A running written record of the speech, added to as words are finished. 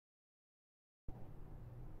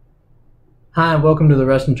Hi, and welcome to the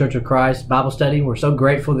Reston Church of Christ Bible Study. We're so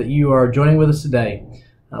grateful that you are joining with us today.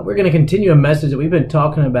 We're going to continue a message that we've been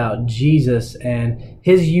talking about Jesus and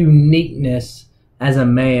his uniqueness as a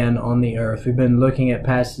man on the earth. We've been looking at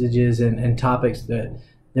passages and topics that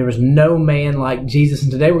there was no man like Jesus.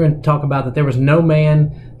 And today we're going to talk about that there was no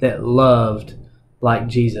man that loved like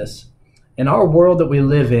Jesus. In our world that we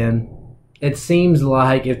live in, it seems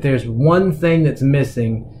like if there's one thing that's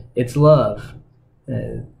missing, it's love.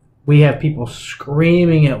 We have people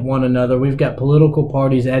screaming at one another. We've got political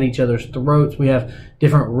parties at each other's throats. We have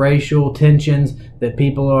different racial tensions that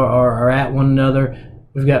people are at one another.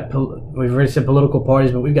 We've already said political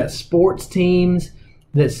parties, but we've got sports teams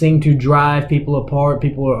that seem to drive people apart.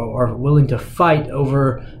 People are willing to fight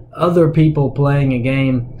over other people playing a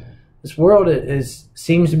game. This world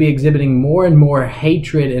seems to be exhibiting more and more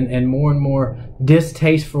hatred and more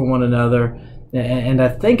distaste for one another. And I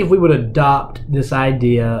think if we would adopt this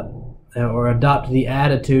idea or adopt the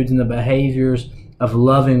attitudes and the behaviors of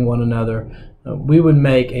loving one another, we would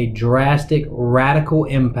make a drastic, radical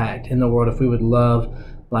impact in the world if we would love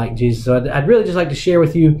like Jesus. So I'd really just like to share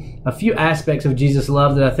with you a few aspects of Jesus'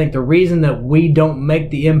 love that I think the reason that we don't make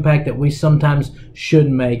the impact that we sometimes should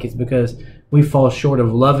make is because we fall short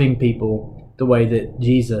of loving people the way that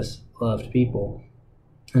Jesus loved people.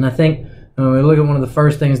 And I think when we look at one of the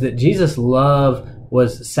first things, that Jesus' love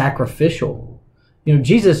was sacrificial.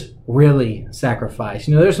 Jesus really sacrificed.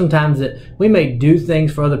 There's some times that we may do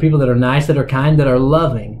things for other people that are nice, that are kind, that are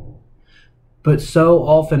loving. But so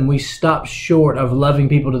often we stop short of loving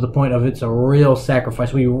people to the point of it's a real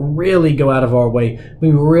sacrifice. We really go out of our way.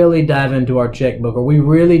 We really dive into our checkbook, or we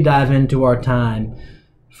really dive into our time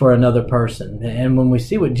for another person. And when we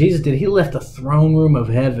see what Jesus did, he left the throne room of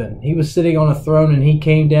heaven. He was sitting on a throne and he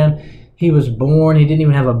came down. He was born. He didn't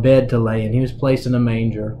even have a bed to lay in. He was placed in a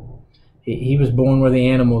manger. He was born where the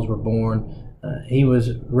animals were born. He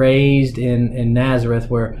was raised in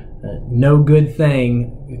Nazareth, where no good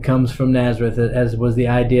thing comes from Nazareth, as was the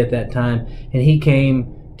idea at that time. And he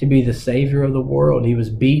came to be the Savior of the world. He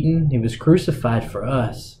was beaten. He was crucified for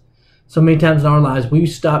us. So many times in our lives, we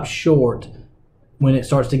stop short when it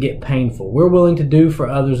starts to get painful. We're willing to do for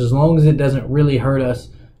others as long as it doesn't really hurt us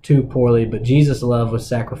too poorly, but Jesus' love was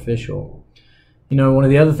sacrificial. One of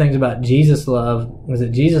the other things about Jesus' love was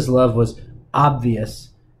that Jesus' love was obvious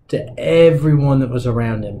to everyone that was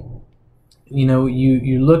around him.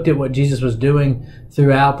 You looked at what Jesus was doing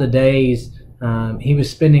throughout the days. He was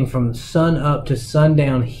spending from sun up to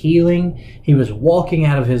sundown healing. He was walking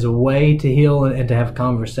out of his way to heal and to have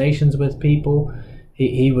conversations with people.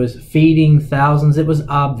 He was feeding thousands. It was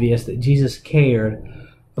obvious that Jesus cared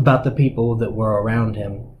about the people that were around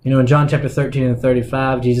him. In John chapter 13 and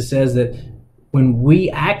 35, Jesus says that when we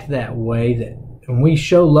act that way, that when we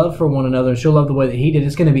show love for one another and show love the way that he did,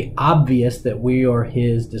 it's going to be obvious that we are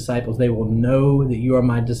his disciples. They will know that you are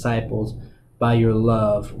my disciples by your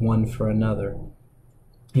love one for another.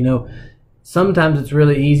 Sometimes it's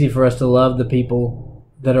really easy for us to love the people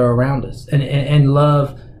that are around us and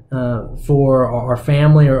love for our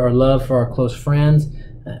family or love for our close friends.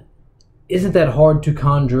 Isn't that hard to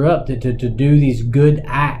conjure up, to do these good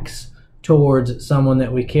acts towards someone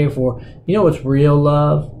that we care for? What's real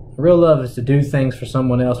love? Real love is to do things for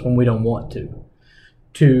someone else when we don't want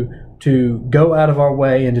to go out of our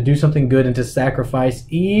way and to do something good and to sacrifice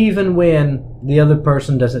even when the other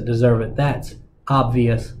person doesn't deserve it. That's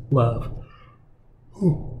obvious love.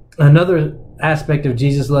 Another aspect of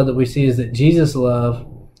Jesus' love that we see is that Jesus' love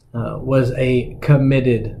was a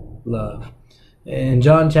committed love. In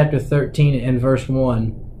John chapter 13 and verse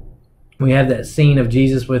 1, we have that scene of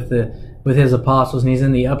Jesus with his apostles, and he's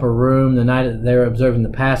in the upper room the night that they're observing the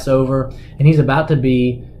Passover, and he's about to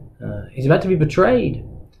be betrayed.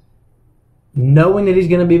 Knowing that he's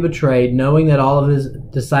going to be betrayed, knowing that all of his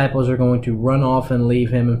disciples are going to run off and leave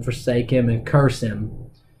him and forsake him and curse him,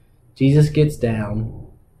 Jesus gets down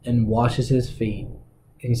and washes his feet.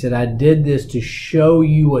 And he said, I did this to show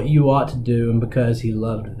you what you ought to do, and because he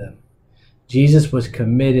loved them. Jesus was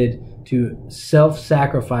committed to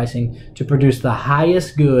self-sacrificing to produce the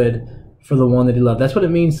highest good for the one that he loved. That's what it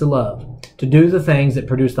means to love. To do the things that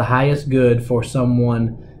produce the highest good for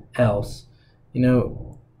someone else.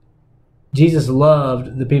 Jesus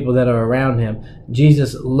loved the people that are around him.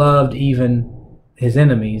 Jesus loved even his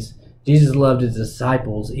enemies. Jesus loved his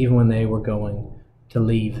disciples even when they were going to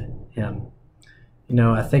leave him.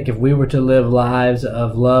 I think if we were to live lives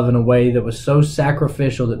of love in a way that was so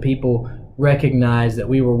sacrificial that people recognize that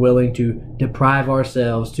we were willing to deprive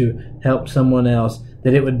ourselves to help someone else,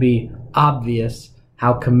 that it would be obvious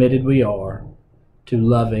how committed we are to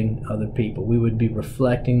loving other people. We would be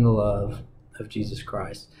reflecting the love of Jesus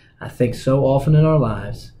Christ. I think so often in our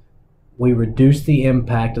lives, we reduce the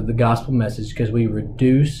impact of the gospel message because we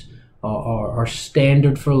reduce our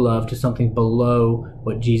standard for love to something below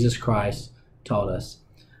what Jesus Christ taught us.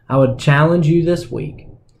 I would challenge you this week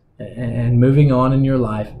and moving on in your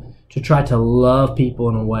life to try to love people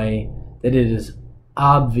in a way that it is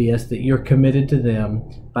obvious that you're committed to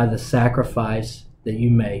them by the sacrifice that you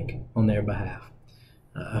make on their behalf.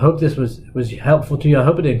 I hope this was helpful to you. I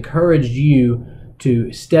hope it encouraged you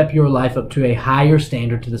to step your life up to a higher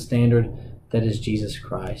standard, to the standard that is Jesus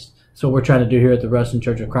Christ. So what we're trying to do here at the Ruston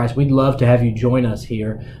Church of Christ. We'd love to have you join us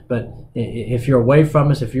here, but if you're away from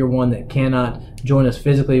us, if you're one that cannot join us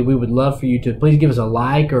physically, we would love for you to please give us a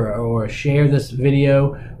like or share this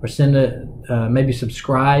video, or send maybe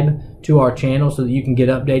subscribe to our channel so that you can get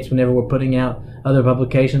updates whenever we're putting out other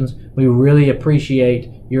publications. We really appreciate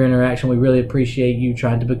your interaction. We really appreciate you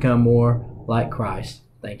trying to become more like Christ.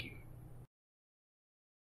 Thank you.